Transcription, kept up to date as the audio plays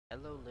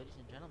Hello, ladies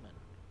and gentlemen.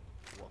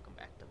 Welcome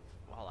back to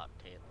Fallout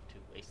Tale of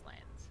Two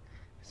Wastelands.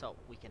 So,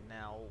 we can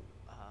now,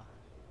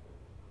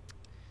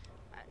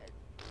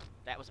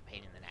 that was a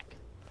pain in the neck,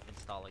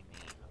 installing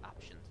the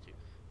options to,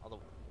 although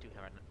we do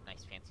have a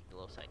nice fancy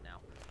glow sight now.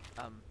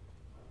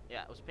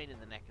 Yeah, it was a pain in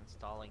the neck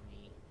installing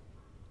the,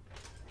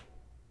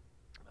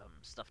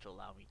 stuff to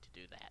allow me to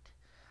do that.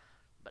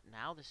 But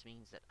now this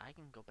means that I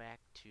can go back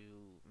to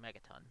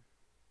Megaton,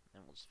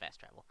 and we'll just fast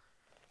travel.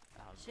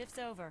 Shift's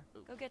over.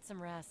 Ooh. Go get some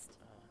rest.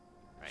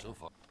 Right. So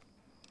far,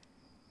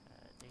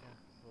 Data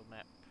world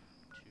map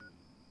to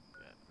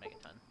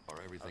Megaton.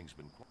 everything's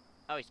been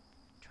I always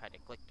try to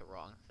click the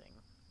wrong thing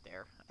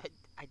there.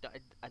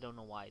 I don't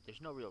know why.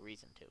 There's no real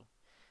reason to.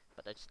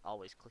 But I just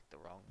always click the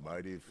wrong one.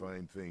 Mighty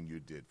fine thing you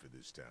did for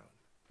this town.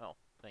 Oh,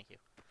 thank you.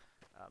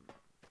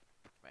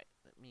 Right,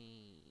 let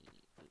me...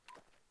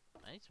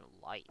 I need some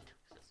light,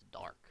 because it's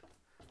dark.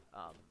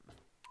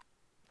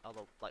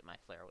 Although light my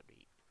flare would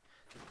be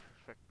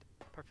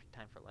perfect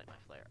time for light my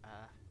flare.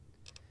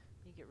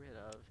 Let me get rid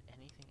of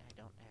anything I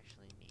don't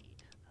actually need.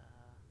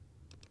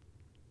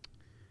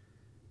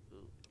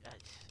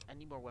 I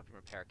need more weapon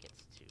repair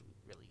kits to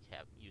really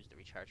use the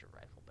recharger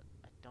rifle, but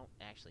I don't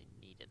actually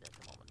need it at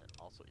the moment, and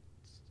also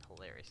it's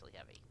hilariously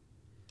heavy.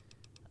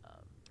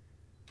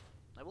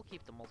 I will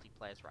keep the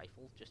multi-plas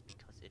rifle just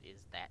because it is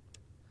that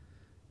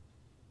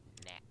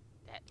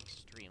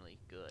extremely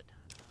good.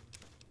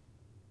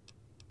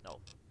 No,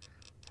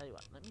 tell you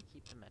what, let me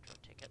keep the metro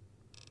ticket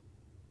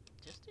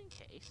just in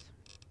case.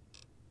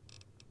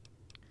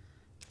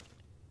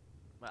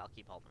 Well, I'll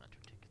keep all the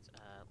metro tickets.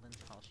 Lens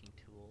polishing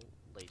tool,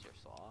 laser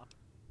saw,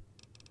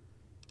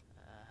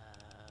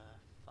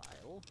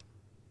 file.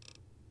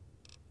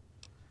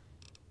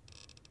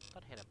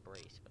 Thought I had a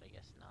brace, but I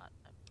guess not.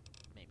 I'm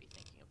maybe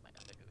thinking of my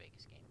other New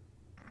Vegas game.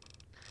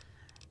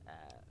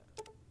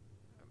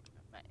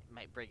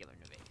 My regular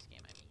New Vegas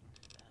game, I mean.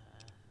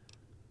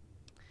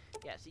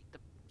 Yeah, see,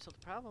 so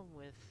the problem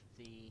with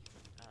the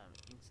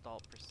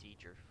install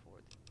procedure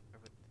for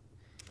with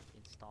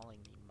installing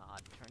the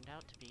mod turned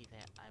out to be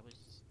that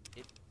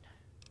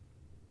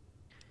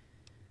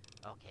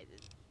okay,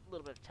 there's a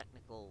little bit of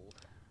technical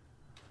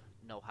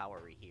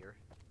know-howery here,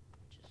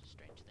 which is a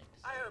strange thing to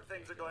say. I hope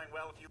things are going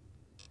well with you.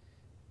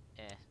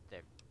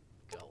 They're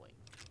going,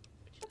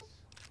 which is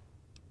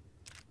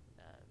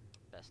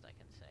best I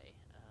can say.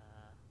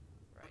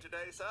 Right.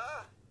 Today,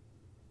 sir?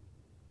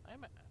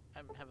 I'm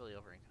heavily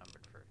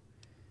over-encumbered for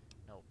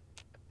no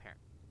apparent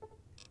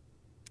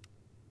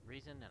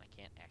reason, and I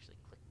can't actually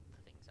click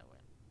the things I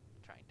went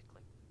trying to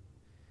click.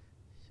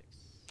 6,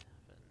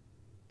 7.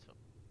 So,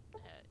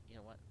 you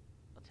know what?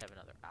 Let's have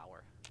another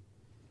hour.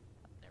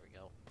 There we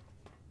go.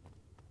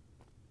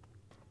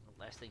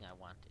 The last thing I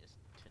want is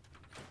to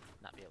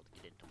not be able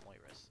to get into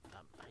Moira's.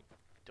 I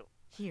don't.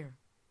 Here.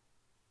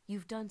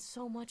 You've done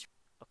so much.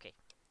 Okay,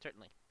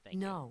 certainly. Thank you.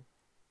 No.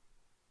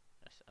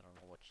 Yes, I don't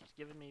know what she's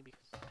given me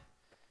because.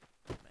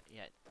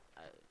 Yeah,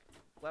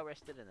 well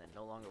rested and then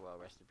no longer well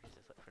rested because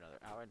I slept for another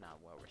hour. Now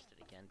well rested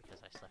again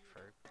because I slept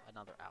for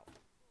another hour.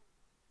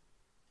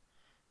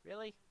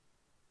 Really?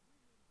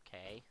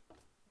 Okay.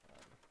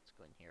 Let's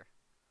go in here.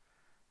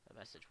 The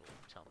message will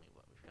tell me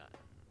what we've got.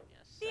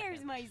 Yes.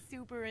 There's my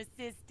super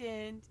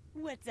assistant.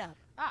 What's up?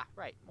 Ah,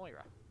 right,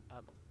 Moira.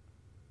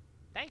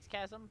 Thanks,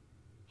 Chasm.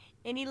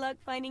 Any luck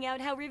finding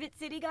out how Rivet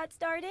City got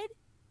started?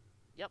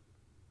 Yep.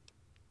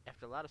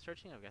 After a lot of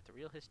searching, I've got the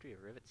real history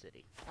of Rivet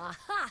City.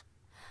 Aha!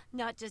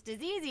 Not just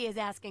as easy as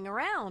asking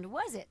around,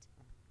 was it?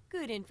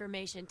 Good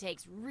information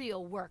takes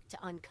real work to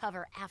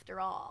uncover after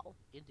all.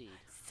 Indeed.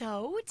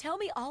 So, tell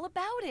me all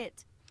about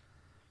it.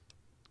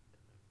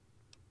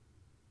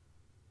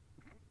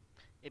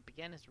 It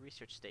began as a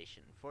research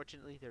station.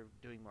 Fortunately, they're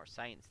doing more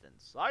science than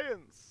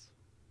science.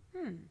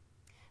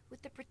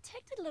 With the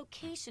protected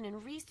location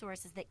and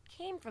resources that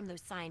came from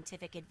those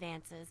scientific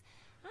advances,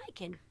 I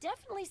can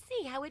definitely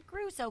see how it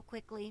grew so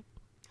quickly.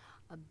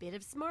 A bit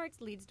of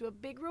smarts leads to a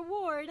big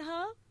reward,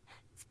 huh?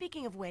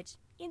 Speaking of which,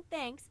 in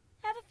thanks,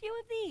 have a few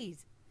of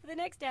these for the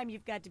next time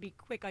you've got to be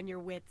quick on your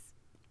wits.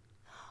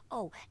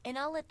 Oh, and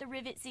I'll let the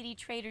Rivet City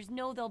traders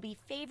know they'll be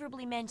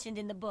favorably mentioned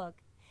in the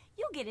book.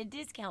 You'll get a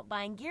discount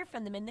buying gear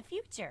from them in the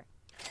future.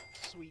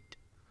 Sweet.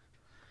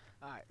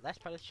 Alright,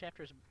 last part of this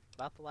chapter is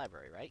about the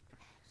library, right?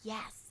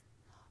 Yes.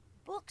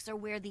 Books are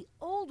where the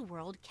old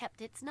world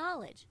kept its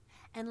knowledge,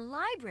 and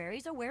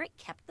libraries are where it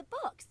kept the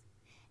books.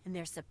 And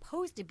there's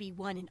supposed to be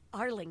one in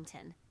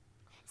Arlington.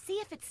 See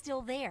if it's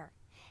still there.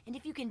 And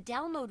if you can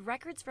download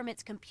records from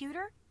its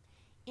computer,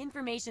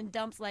 information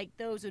dumps like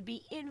those would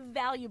be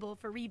invaluable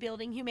for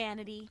rebuilding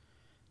humanity.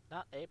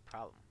 Not a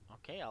problem.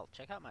 Okay, I'll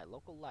check out my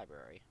local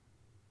library.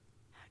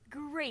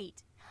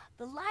 Great.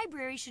 The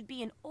library should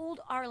be in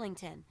Old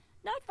Arlington,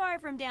 not far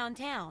from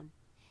downtown.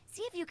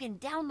 See if you can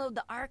download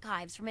the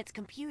archives from its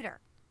computer.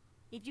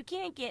 If you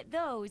can't get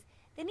those,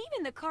 then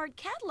even the card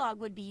catalog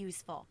would be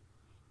useful.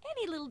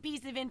 Any little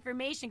piece of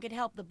information could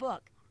help the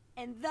book,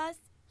 and thus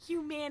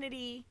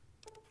humanity.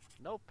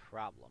 No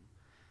problem.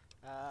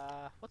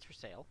 What's for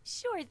sale?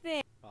 Sure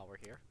thing. While we're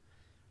here,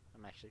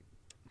 I'm actually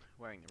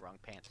wearing the wrong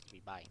pants to be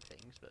buying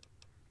things, but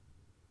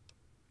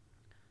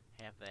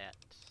have that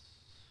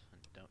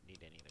and don't need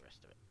any of the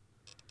rest of it.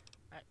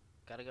 Alright,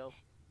 gotta go.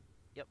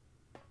 Yep.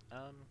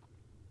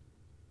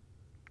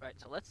 Alright,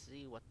 so let's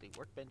see what the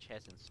workbench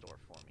has in store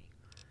for me.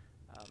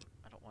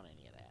 I don't want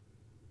any of that.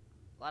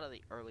 A lot of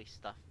the early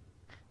stuff...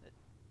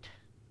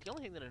 The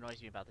only thing that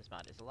annoys me about this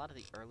mod is a lot of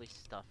the early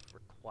stuff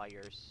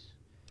requires...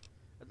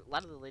 A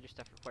lot of the later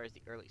stuff requires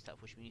the early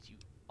stuff, which means you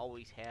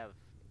always have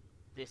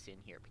this in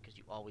here, because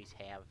you always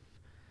have,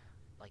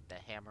 like, the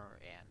hammer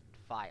and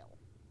file,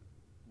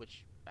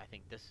 which I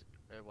think this,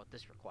 or what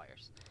this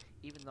requires.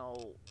 Even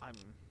though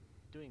I'm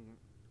doing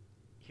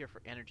here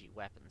for energy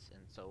weapons,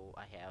 and so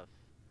I have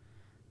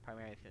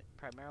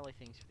primarily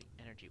things for the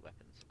energy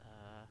weapons.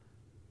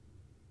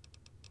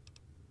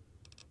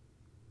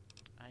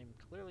 I'm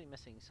clearly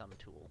missing some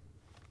tool.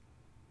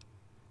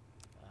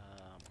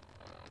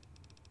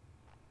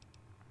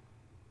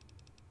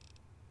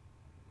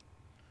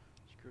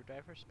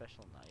 Screwdriver,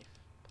 special knife,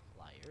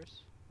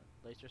 pliers,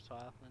 laser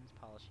saw, lens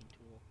polishing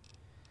tool.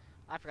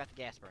 I forgot the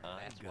gas burner,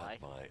 that's why.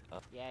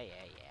 Yeah.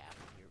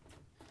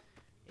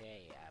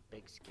 Yeah,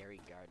 big scary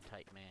guard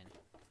type man.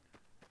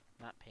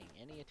 Not paying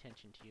any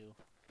attention to you.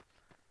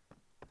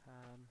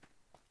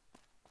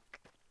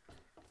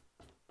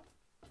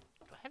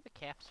 Do I have the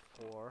caps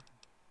for...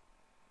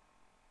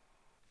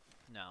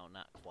 No,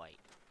 not quite.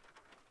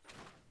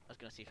 I was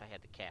gonna see if I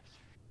had the caps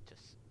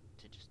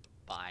to just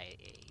buy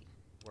a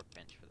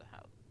workbench for the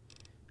house.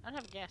 I don't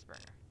have a gas burner.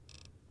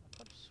 I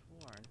could have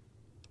sworn.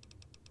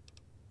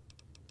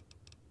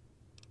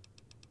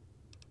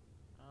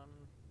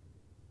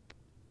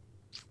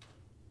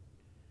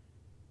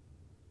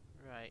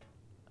 Right.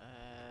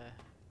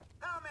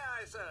 How may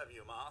I serve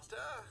you, master?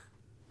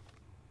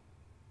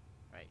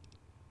 Right.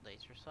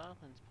 Laser saw,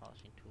 lens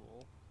polishing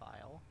tool,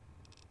 file.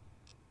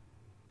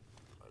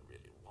 I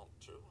really want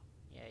to.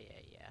 Yeah.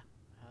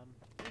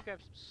 Let me grab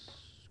some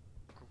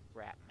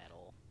scrap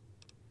metal.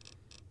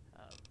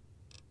 What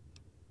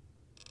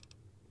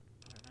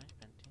am I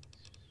spending?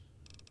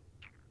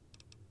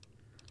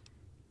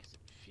 Because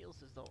it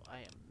feels as though I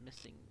am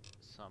missing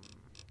some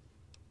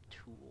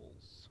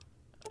tools.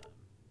 I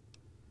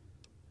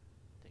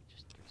think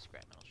just 3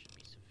 scrap metal should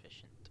be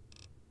sufficient.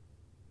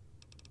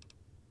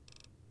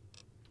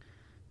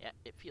 Yeah,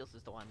 it feels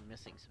as though I'm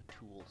missing some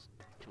tools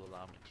to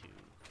allow me to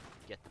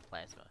get the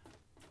plasma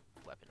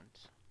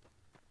weapons.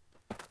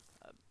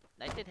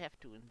 I did have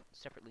to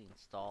separately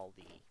install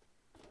the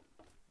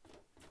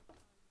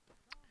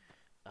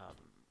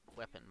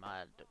weapon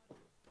mod,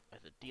 or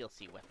the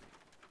DLC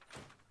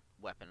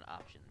weapon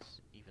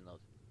options, even though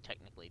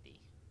technically the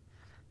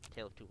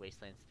Tale of Two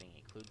Wastelands thing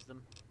includes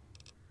them.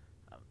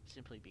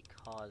 Simply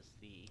because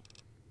the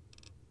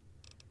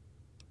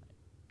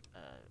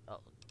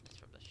oh, it's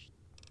from the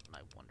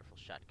my wonderful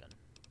shotgun.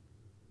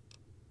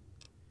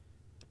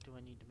 What do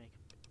I need to make?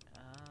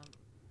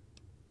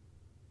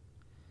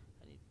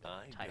 I need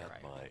tire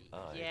iron.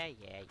 Yeah.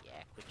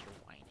 Quit your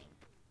whining.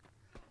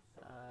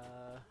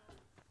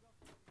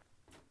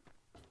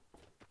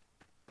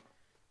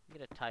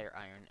 Get a tire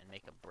iron and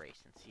make a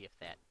brace and see if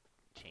that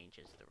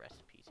changes the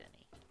recipes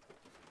any.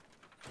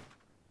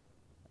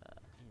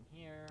 In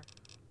here.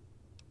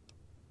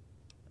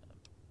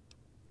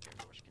 Very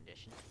worse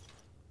condition.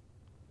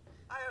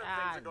 I hope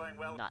things are going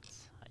well.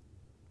 Nuts. I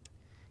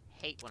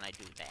hate when I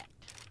do that.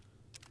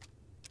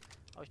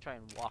 I always try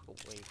and walk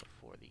away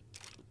before the...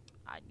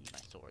 I need my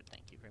sword,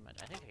 thank you very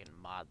much. I think I can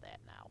mod that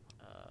now.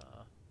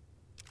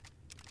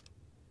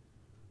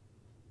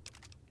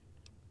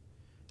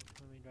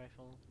 Flaming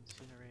rifle,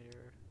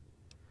 incinerator,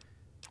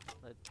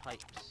 lead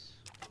pipes.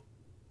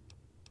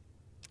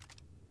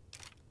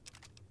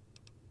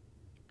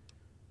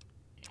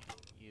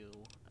 And you,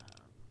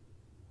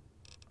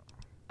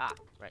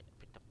 right, I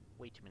picked up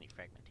way too many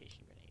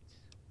fragmentation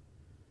grenades.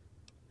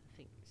 I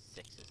think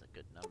 6 is a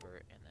good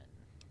number, and then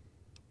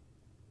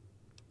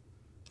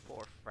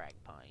 4 frag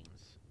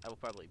pines. I will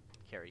probably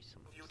carry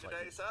some. You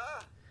today, sir?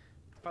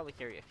 Probably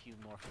carry a few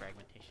more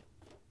fragmentation.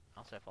 I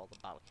also have all the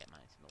bottle cap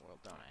mines in the world,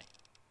 don't I?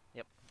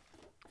 Yep.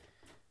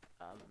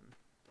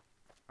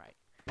 Right.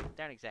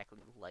 They aren't exactly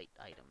light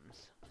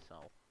items,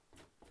 so.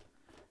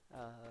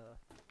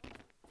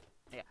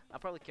 Yeah, I'll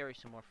probably carry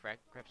some more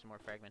grab some more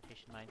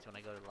fragmentation mines when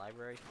I go to the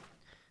library.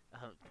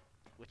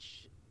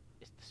 Which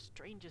is the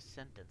strangest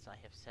sentence I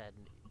have said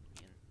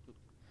in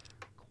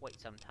quite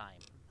some time.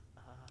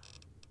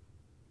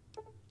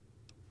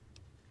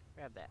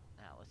 Grab that.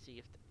 Now, let's see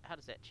if... how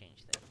does that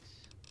change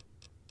things?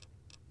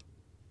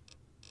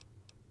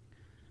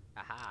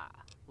 Aha!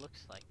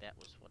 Looks like that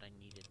was what I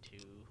needed to...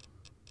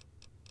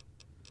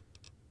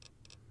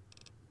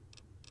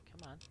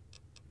 Come on.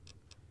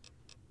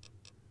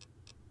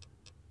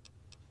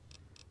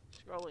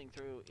 Scrolling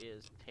through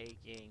is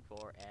taking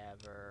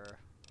forever.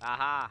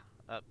 Aha!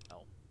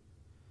 Oh.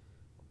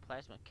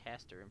 Plasma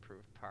caster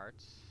improved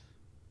parts.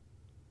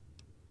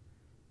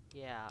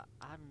 Yeah,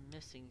 I'm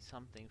missing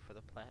something for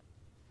the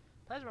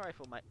Plasma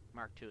Rifle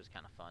Mark II is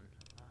kind of fun.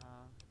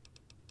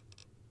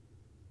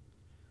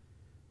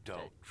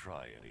 Don't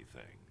try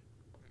anything.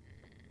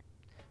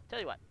 Tell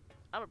you what,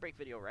 I'm gonna break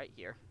video right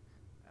here.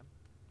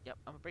 Yep,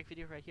 I'm gonna break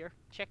video right here.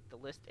 Check the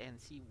list and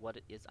see what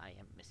it is I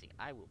am missing.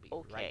 I will be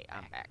right back.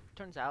 I'm back.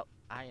 Turns out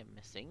I am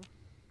missing.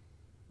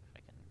 If I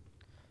can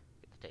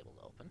get the table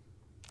to open.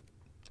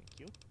 Thank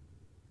you.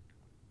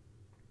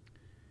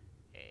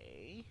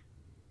 A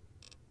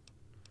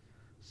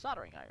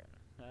soldering iron.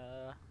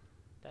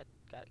 Got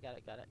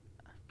it.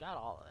 Got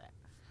all of that.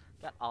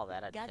 Got all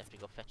that. I just have to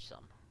go fetch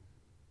some.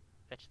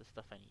 Fetch the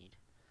stuff I need.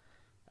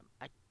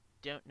 I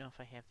don't know if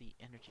I have the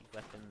energy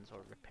weapons or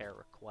repair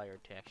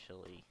required to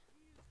actually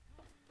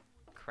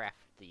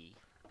craft the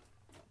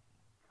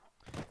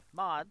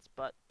mods,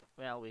 but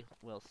well,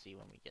 we'll see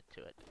when we get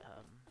to it.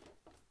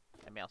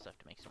 I may also have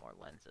to make some more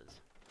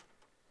lenses,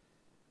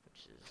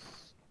 which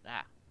is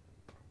alright.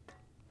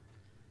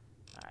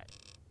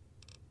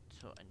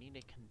 So I need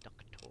a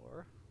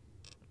conductor,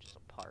 which is a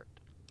part.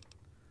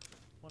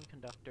 One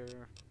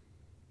conductor.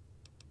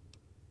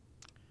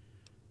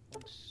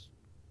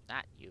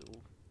 Not you.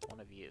 One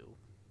of you.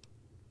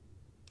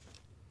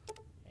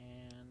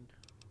 And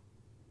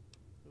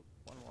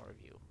one more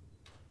of you.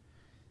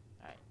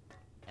 Alright.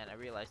 And I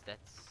realize that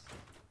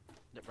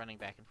running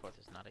back and forth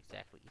is not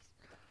exactly easy.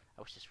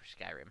 I wish this were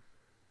Skyrim.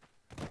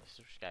 If this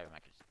were Skyrim, I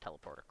could just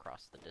teleport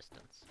across the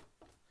distance.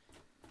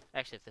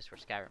 Actually, if this were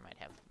Skyrim, I'd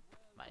have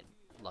my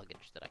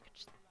luggage that I could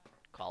just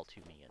call to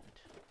me and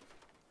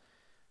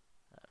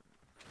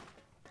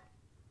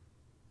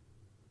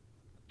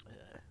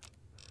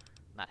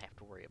not have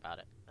to worry about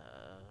it.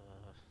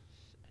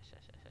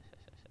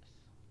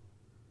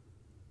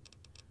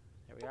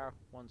 There we are.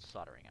 One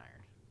soldering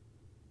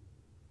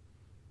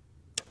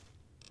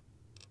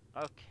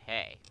iron.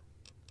 Okay.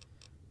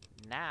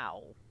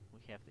 Now we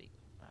have the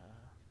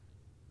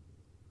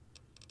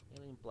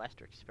Alien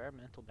Blaster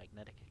Experimental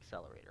Magnetic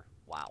Accelerator.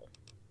 Wow.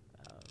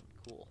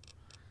 Cool.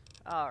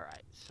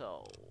 Alright,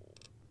 so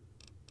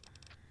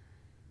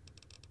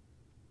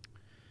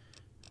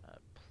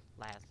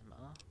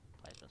plasma.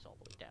 Plasma's all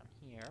the way down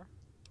here.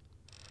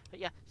 But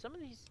yeah, some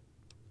of these...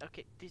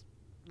 Okay, these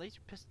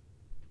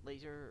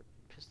laser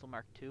pistol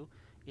Mark II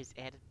is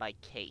added by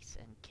Case,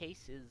 and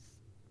Case is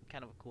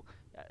kind of a cool...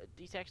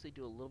 these actually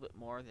do a little bit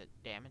more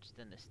damage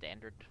than the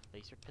standard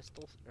laser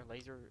pistols, or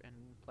laser and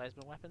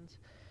plasma weapons,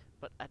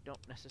 but I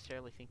don't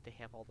necessarily think they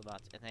have all the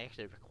mods, and they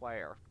actually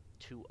require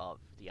 2 of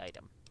the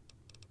item.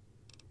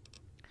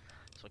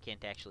 So I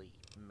can't actually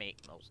make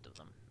most of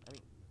them. I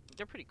mean,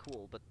 they're pretty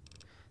cool, but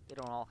they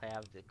don't all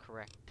have the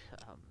correct,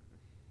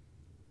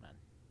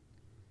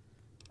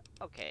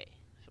 Okay,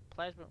 so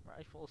plasma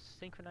rifles,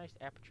 synchronized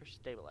aperture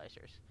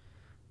stabilizers.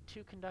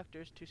 2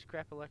 conductors, 2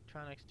 scrap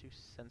electronics, 2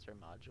 sensor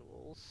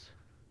modules.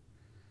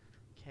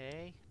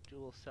 Okay,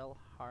 dual cell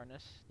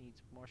harness,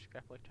 needs more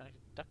scrap electronics,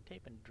 duct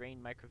tape, and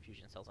drain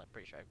microfusion cells. I'm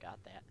pretty sure I've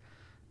got that.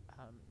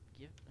 Let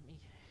me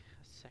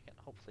a second.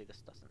 Hopefully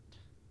this doesn't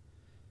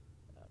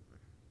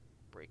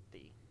break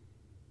the...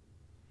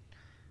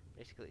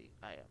 Basically,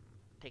 I am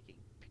taking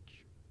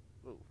picture...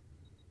 Ooh.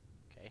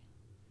 Okay.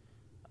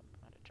 I'm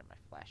going to turn my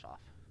flash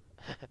off.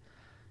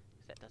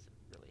 Because that doesn't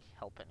really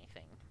help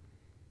anything.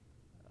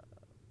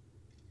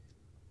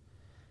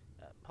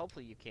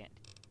 Hopefully you can't...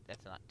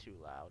 That's not too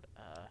loud.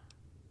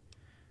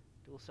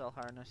 Dual cell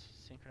harness,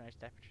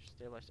 synchronized aperture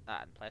stabilizer,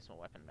 and plasma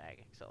weapon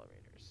mag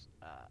accelerators.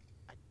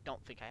 I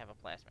don't think I have a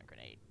plasma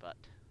grenade, but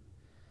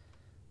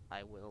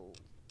I will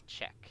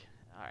check.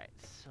 Alright,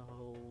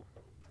 so...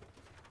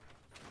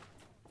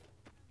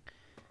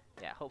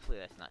 Yeah, hopefully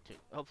that's not too...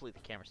 Hopefully the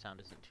camera sound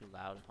isn't too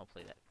loud, and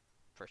hopefully that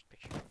first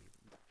picture can be...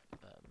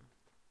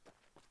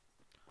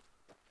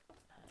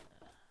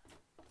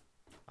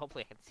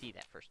 hopefully I can see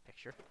that first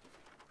picture.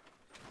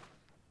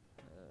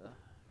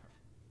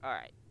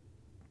 Alright,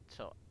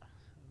 so...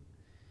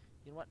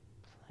 you know what?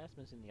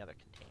 Plasma's in the other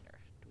container.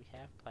 Do we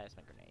have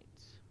plasma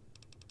grenades?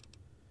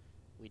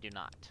 We do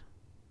not.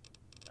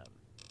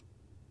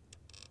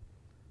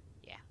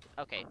 Yeah.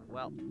 Okay,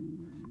 well...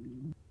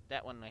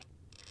 That one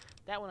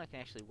I can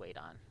actually wait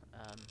on.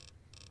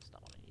 That's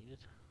not what I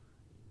needed.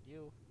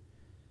 You.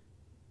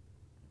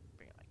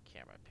 Bring up my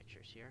camera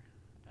pictures here.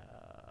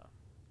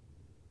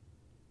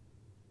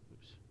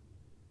 Oops.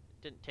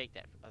 Didn't take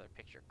that other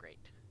picture. Great.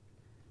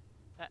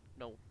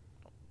 No.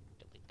 Don't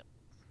delete them.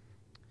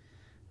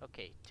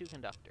 Okay, 2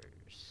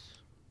 conductors.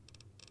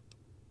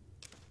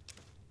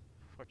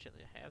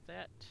 Fortunately, I have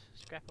that.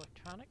 Scrap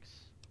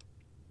electronics.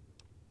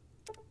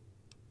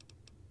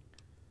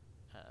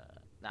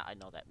 Now I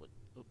know that would...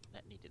 Oop,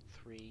 that needed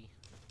 3.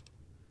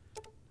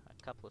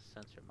 A couple of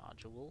sensor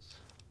modules.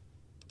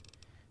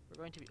 We're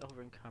going to be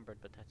over encumbered,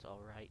 but that's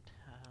alright.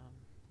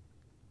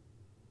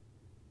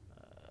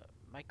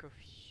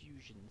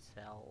 Microfusion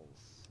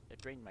cells.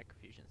 Drain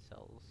microfusion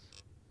cells,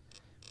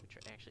 which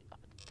are actually up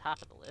at the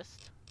top of the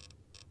list.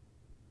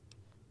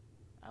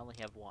 I only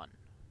have 1.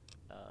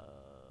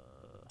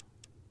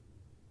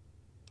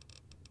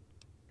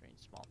 Drain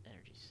small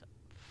energy cell.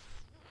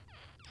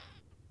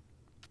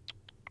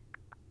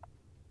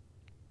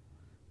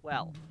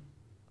 Well,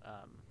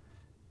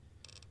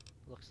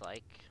 looks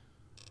like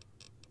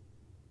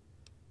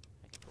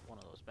I can put one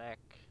of those back.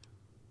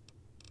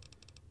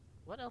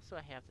 what else do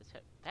I have that's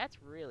heavy? That's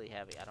really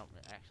heavy. I don't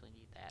actually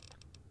need that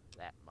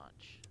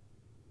much.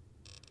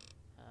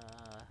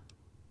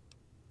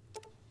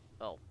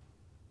 Oh,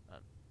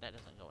 that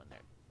doesn't go in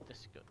there.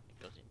 This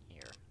goes in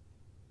here.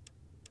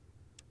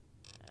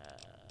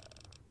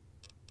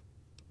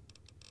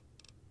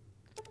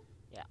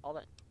 Yeah, all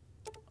that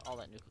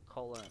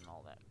Nuka-Cola and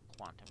all that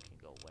quantum can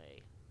go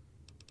away.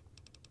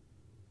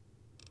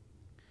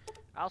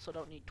 I also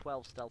don't need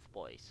 12 stealth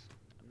boys.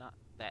 I'm not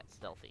that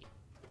stealthy.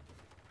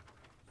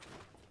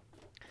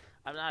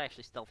 I'm not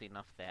actually stealthy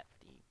enough that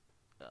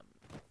the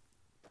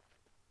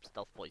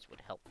stealth boys would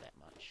help that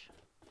much.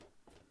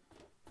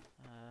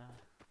 I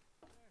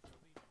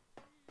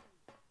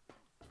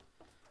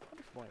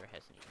wonder if Moira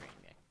has any drain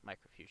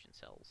microfusion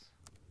cells.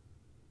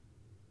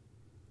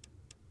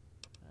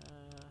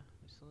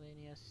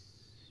 Miscellaneous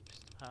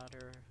pistol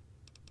powder.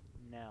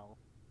 No.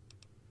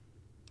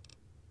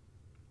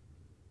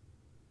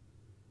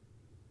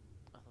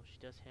 Although she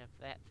does have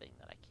that thing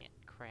that I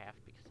can't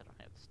craft because I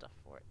don't have the stuff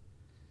for it.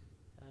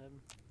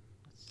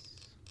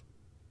 Let's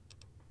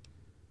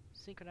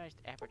synchronized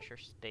aperture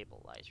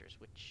stabilizers,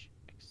 which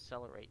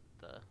accelerate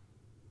the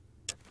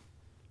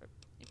or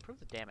improve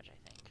the damage, I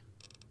think.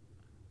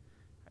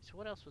 Alright, so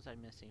what else was I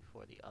missing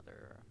for the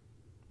other?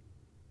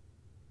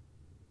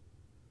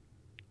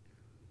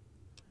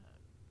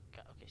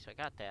 Okay, so I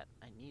got that.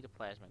 I need a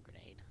plasma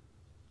grenade.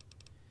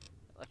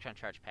 Electron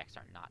charge packs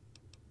are not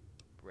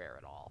rare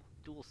at all.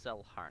 Dual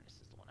cell harness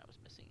is the one I was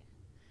missing.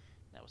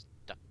 That was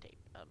duct tape.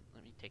 Let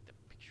me take the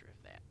picture of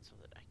that so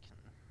that I can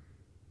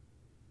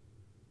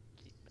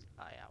keep an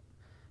eye out.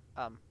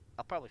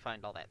 I'll probably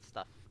find all that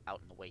stuff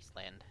out in the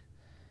wasteland,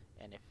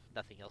 and if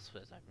nothing else,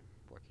 as I'm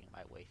working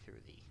my way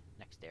through the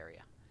next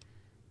area.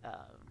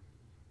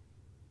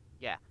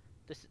 Yeah,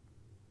 this.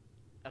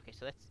 Okay,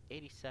 so that's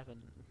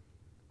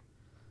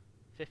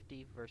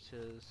 8750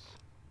 versus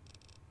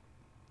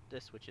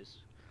this, which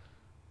is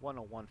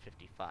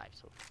 10155.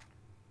 So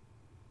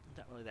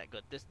not really that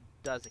good. This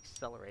does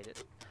accelerate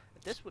it.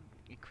 This would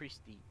increase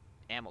the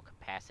ammo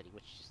capacity,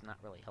 which is not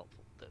really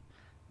helpful. The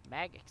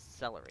mag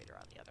accelerator,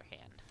 on the other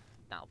hand,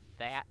 now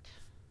that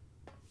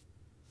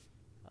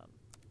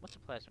what's a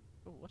plasma?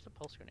 Ooh, what's a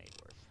pulse grenade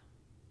worth?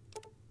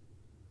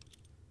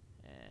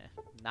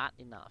 Not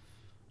enough.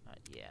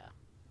 Yeah.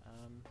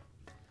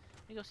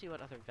 Let me go see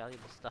what other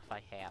valuable stuff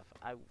I have.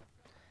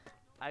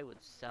 I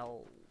would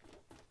sell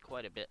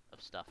quite a bit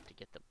of stuff to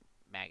get the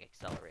mag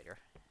accelerator,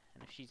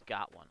 and if she's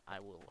got one, I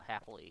will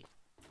happily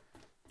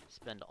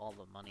spend all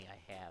the money I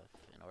have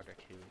in order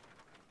to.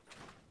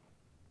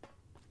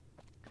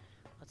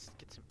 Let's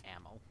get some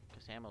ammo,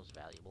 because ammo's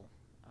valuable.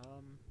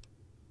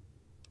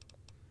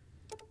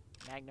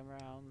 Magnum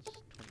rounds,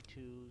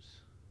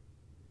 22s.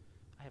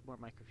 I have more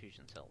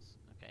microfusion cells.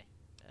 Okay.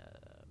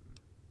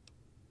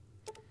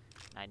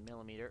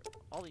 9mm.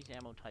 All these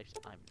ammo types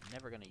I'm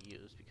never going to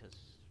use because,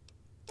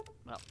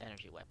 well,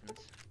 energy weapons.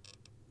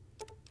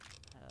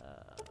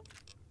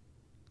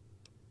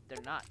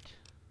 They're not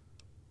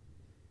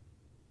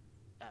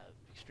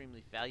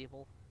extremely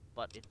valuable,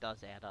 but it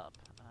does add up.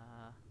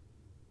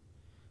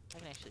 I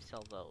can actually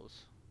sell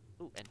those.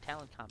 Ooh, and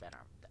Talon combat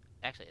armor.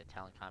 Actually, a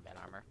Talon combat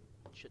armor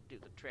should do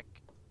the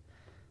trick.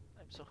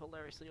 I'm so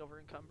hilariously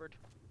over-encumbered.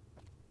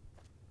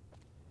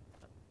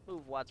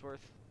 Move,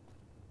 Wadsworth.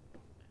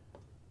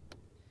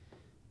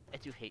 I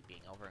do hate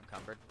being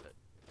over-encumbered, but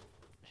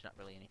there's not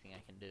really anything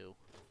I can do.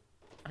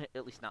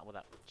 At least not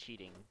without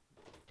cheating.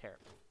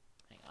 Terrible.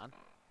 Hang on.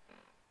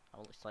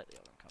 I'm only slightly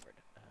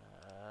over-encumbered.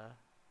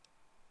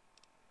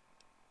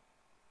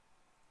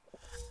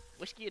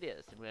 Whiskey it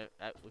is, and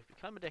we've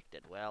become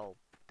addicted. Well,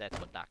 that's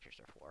what doctors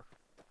are for.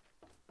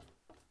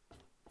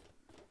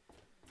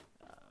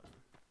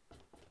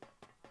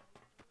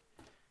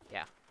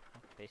 Yeah,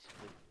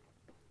 basically.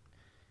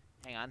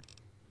 Hang on.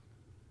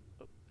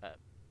 Oh,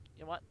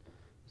 you know what?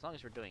 As long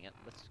as we're doing it,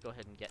 let's go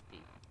ahead and get the...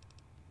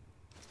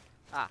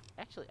 Ah,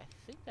 actually, I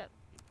think that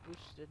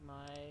boosted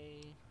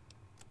my...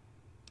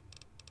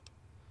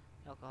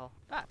 alcohol.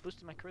 Ah,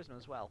 boosted my charisma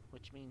as well,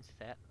 which means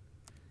that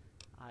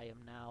I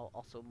am now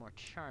also more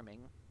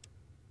charming.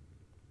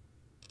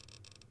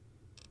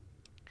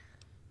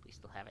 Please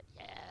still have it.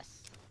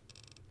 Yes.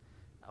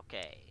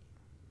 Okay.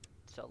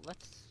 So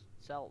let's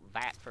sell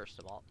that first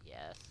of all.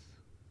 Yes.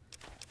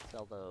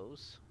 Sell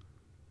those.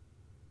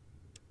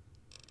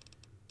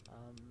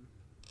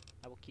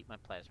 I will keep my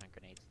plasma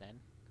grenades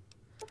then.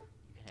 You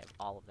can have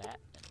all of that,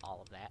 and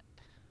all of that,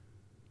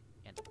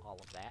 and all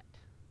of that,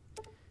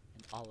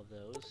 and all of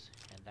those,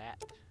 and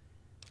that,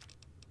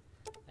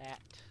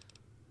 that,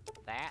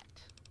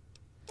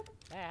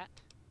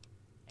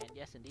 and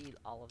yes indeed,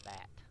 all of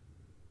that.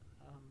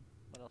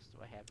 What else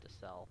do I have to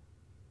sell?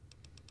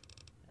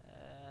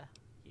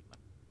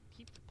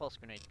 Keep the pulse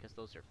grenades because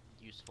those are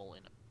useful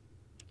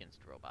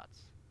against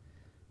robots.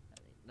 I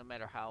mean, no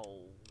matter how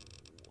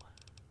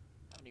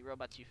many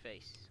robots you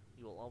face,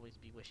 you will always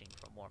be wishing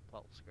for more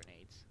pulse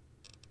grenades.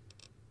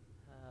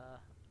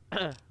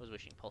 I was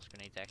wishing pulse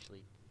grenades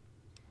actually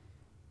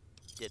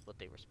did what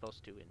they were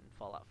supposed to in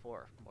Fallout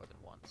 4 more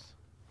than once.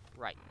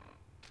 Right.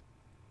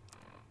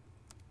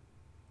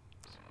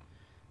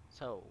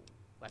 So,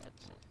 weapons.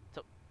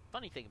 So,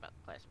 funny thing about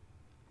the plasma.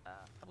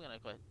 I'm gonna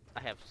go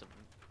ahead.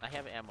 I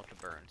have ammo to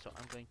burn, so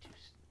I'm going to.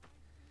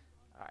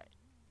 Alright.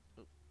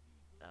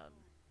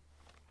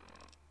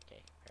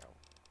 Okay, barrel.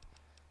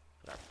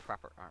 Put our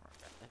proper armor.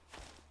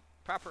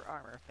 Proper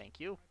armor, thank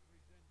you.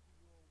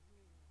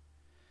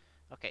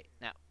 Okay,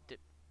 now,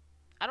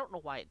 I don't know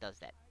why it does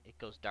that. It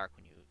goes dark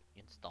when you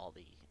install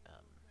the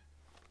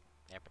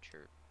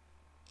aperture.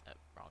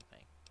 Wrong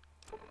thing.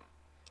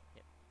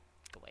 Yep,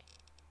 go away.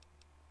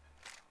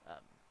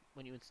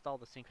 When you install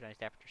the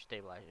synchronized aperture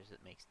stabilizers, it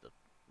makes the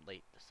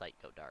sight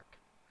go dark.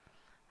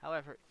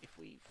 However, if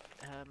we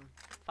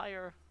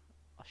fire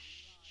a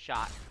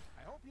shot,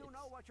 I hope you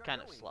know what it's you're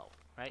kind of doing. slow,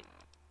 right?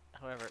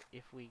 However,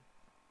 if we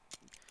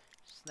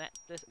snap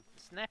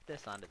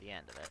this onto the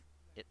end of it,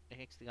 it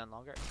makes the gun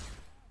longer,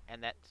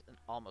 and that's an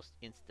almost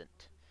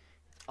instant.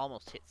 It's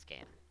almost hit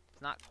scan.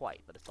 It's not quite,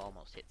 but it's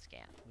almost hit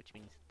scan, which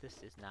means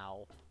this is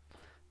now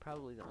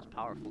probably the most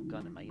powerful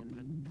gun in my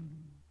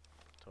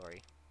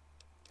inventory.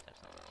 Let's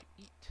have something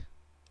to eat.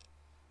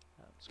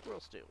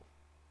 Squirrel stew.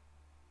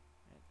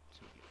 And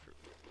some fruit.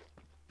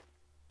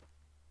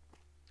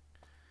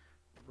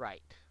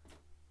 Right.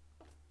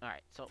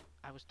 Alright, so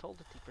I was told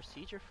that the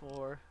procedure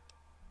for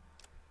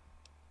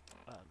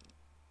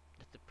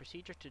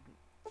to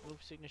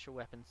move signature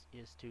weapons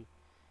is to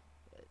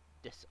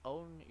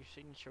disown your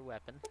signature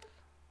weapon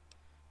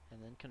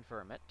and then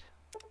confirm it,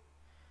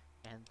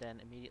 and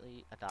then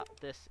immediately adopt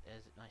this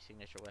as my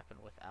signature weapon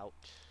without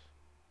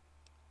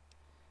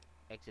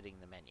exiting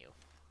the menu.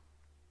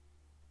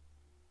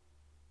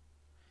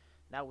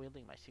 Now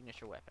wielding my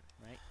signature weapon,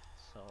 right?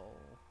 So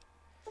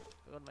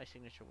go to my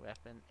signature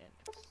weapon and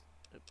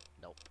it's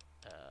nope.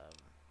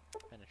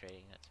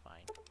 Penetrating, that's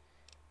fine.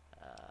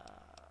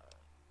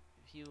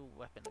 View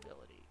weapon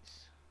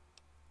abilities.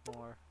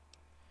 More.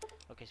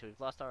 Okay, so we've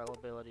lost our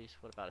abilities.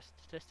 What about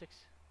statistics?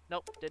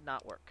 Nope, did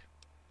not work.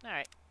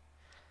 Alright.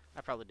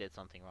 I probably did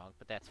something wrong,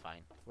 but that's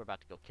fine. We're about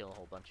to go kill a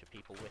whole bunch of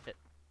people with it.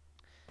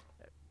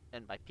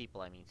 And by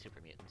people, I mean super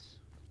mutants.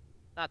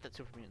 Not that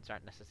super mutants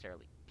aren't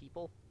necessarily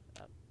people.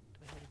 Do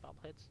we have any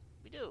bobbleheads?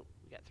 We do!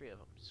 We got 3 of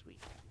them.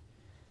 Sweet.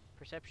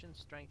 Perception,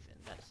 strength, and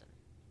medicine.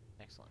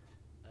 Excellent.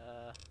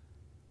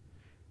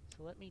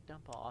 So let me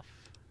dump off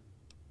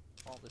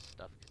all this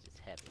stuff because it's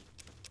heavy.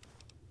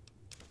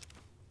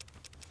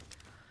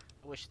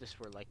 I wish this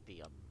were like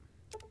the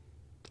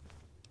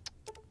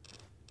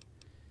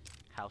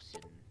house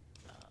in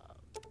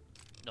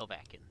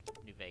Novak in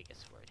New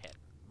Vegas, where it had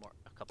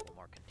a couple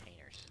more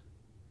containers,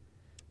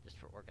 just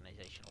for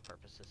organizational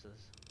purposes.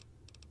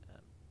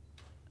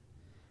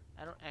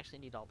 I don't actually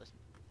need all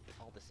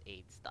this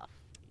aid stuff.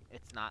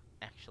 It's not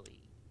actually.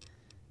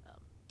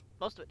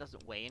 Most of it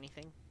doesn't weigh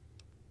anything.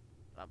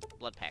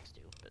 Blood packs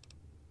do, but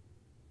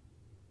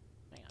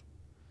hang on.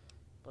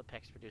 Blood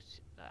packs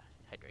produce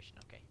hydration.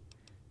 Okay.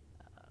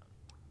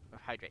 Or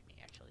hydrate me,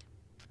 actually.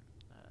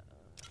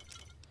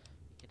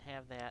 You can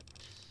have that.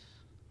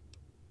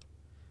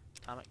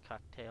 Atomic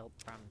cocktail,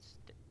 Brahmin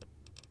steak.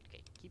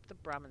 Okay, keep the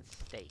Brahmin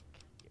steak.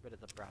 Get rid of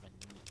the Brahmin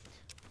meat.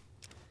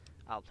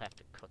 I'll have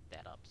to cook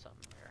that up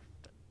somewhere.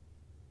 But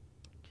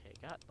okay,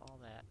 got all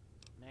that.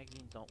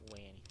 Magazines don't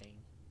weigh anything.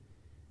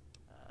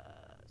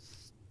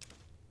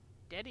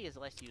 Steady is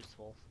less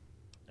useful.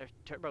 Or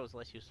turbo is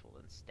less useful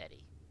than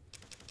steady.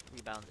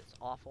 Rebound is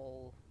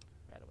awful.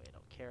 Right away, I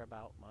don't care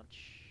about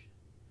much.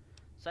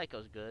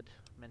 Psycho's good.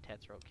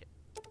 Mentats are okay.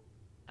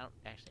 I don't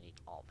actually need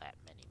all that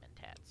many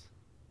mentats.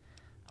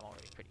 I'm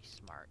already pretty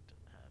smart.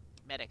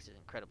 Medics is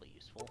incredibly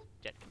useful.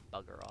 Jet can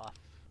bugger off.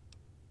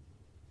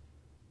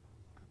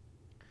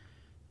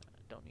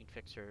 Don't need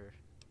fixer.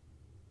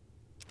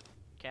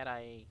 Cat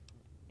Eye.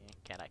 Yeah,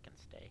 Cat Eye can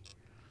stay.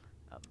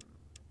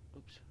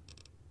 Oops.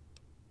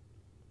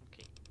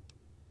 Okay.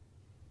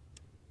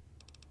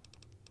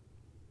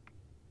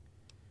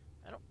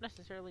 I don't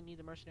necessarily need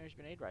the Mercenary's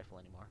Grenade Rifle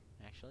anymore,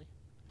 actually.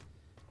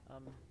 I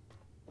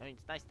mean,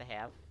 it's nice to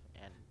have,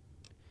 and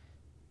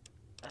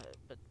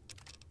but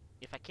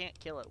if I can't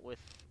kill it with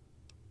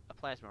a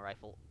plasma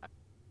rifle, I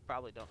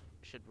probably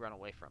should run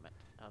away from it.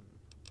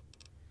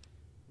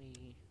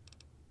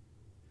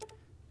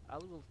 I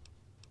will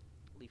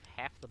leave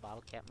half the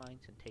bottle cap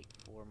mines and take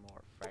 4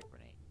 more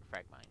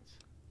frag mines.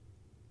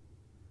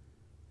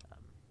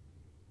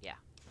 Yeah,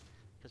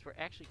 because we're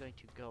actually going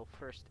to go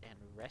first and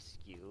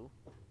rescue.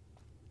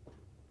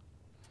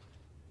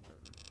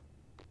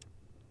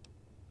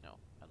 No,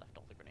 I left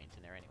all the grenades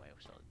in there anyway,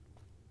 so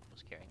I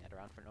was carrying that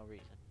around for no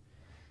reason.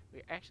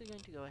 We're actually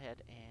going to go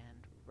ahead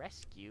and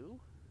rescue.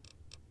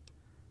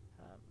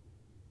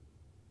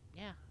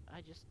 Yeah,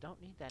 I just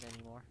don't need that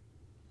anymore.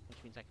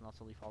 Which means I can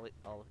also leave all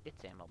of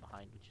its ammo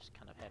behind, which is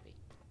kind of heavy.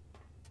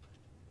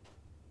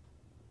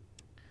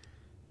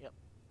 Yep.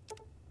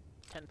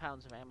 10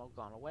 pounds of ammo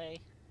gone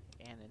away,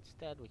 and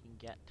instead we can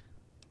go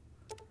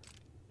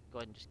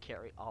ahead and just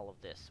carry all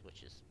of this,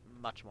 which is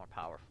much more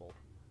powerful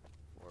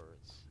for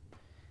its.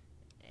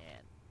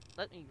 And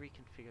let me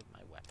reconfigure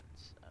my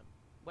weapons.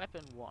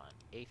 Weapon 1,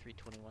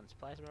 A321's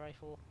plasma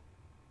rifle.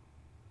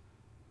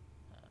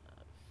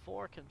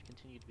 4 can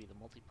continue to be the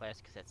multiplast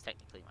because that's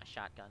technically my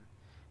shotgun.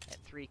 At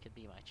 3 could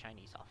be my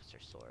Chinese officer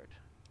sword.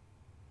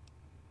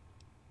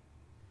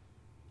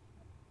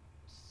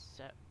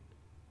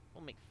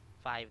 We'll make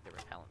 5 the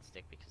repellent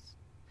stick because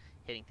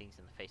hitting things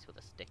in the face with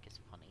a stick is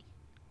funny.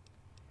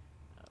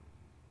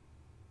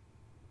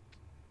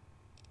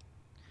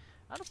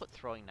 I'm gonna put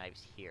throwing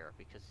knives here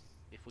because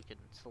if we can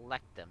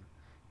select them,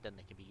 then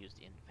they can be used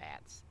in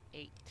VATS.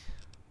 8.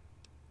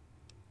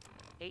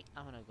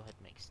 I'm gonna go ahead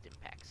and make stim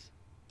packs.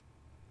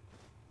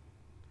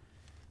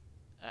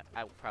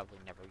 I will probably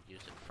never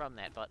use it from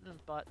that button,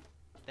 but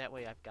that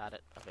way I've got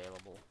it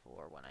available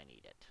for when I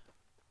need it.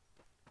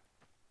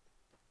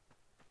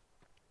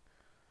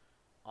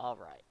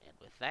 Alright, and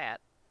with that...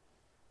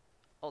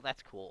 Oh,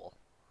 that's cool.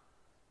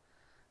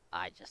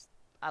 I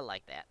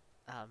like that.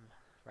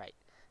 Right.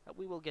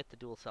 We will get the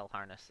dual cell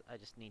harness. I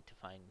just need to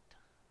find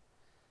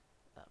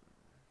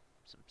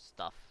some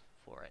stuff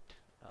for it.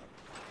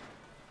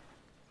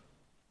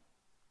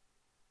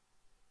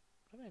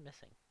 What am I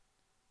missing?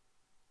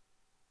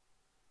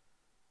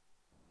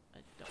 I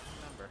don't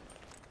remember.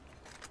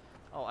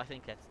 Oh, I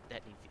think that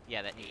needs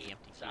that needs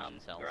empty fusion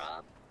cells. Or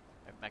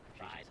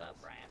microfusion cells.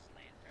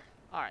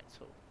 All right,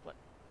 so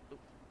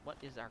what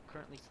is our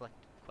currently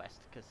selected quest?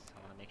 Because I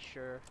want to make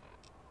sure.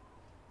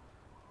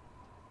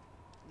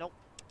 Nope,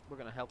 we're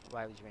gonna help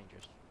Riley's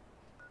Rangers.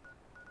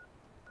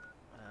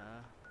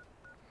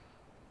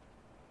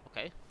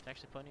 Okay, it's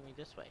actually pointing me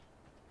this way.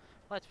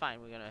 Well, that's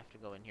fine. We're gonna have to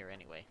go in here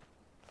anyway.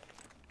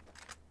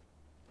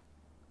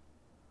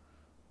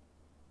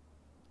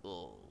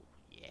 Oh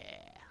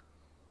yeah,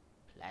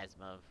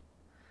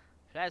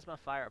 plasma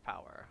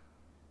firepower.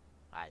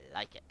 I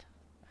like it.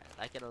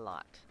 I like it a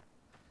lot.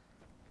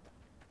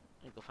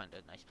 Let me go find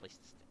a nice place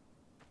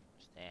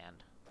to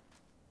stand.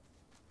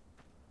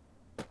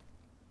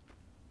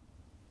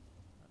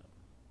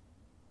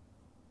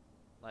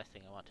 Last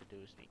thing I want to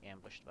do is be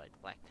ambushed by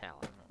Black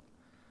Talon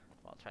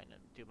while trying to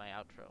do my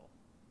outro.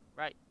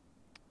 Right.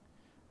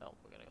 Oh,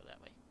 we're gonna go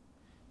that way.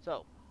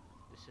 So,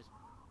 this is...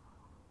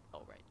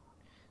 Oh, right.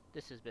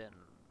 This has been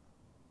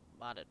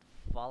modded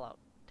Fallout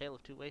Tale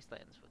of Two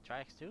Wastelands with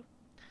Triax 2.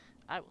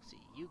 I will see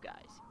you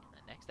guys in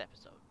the next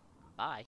episode. Bye.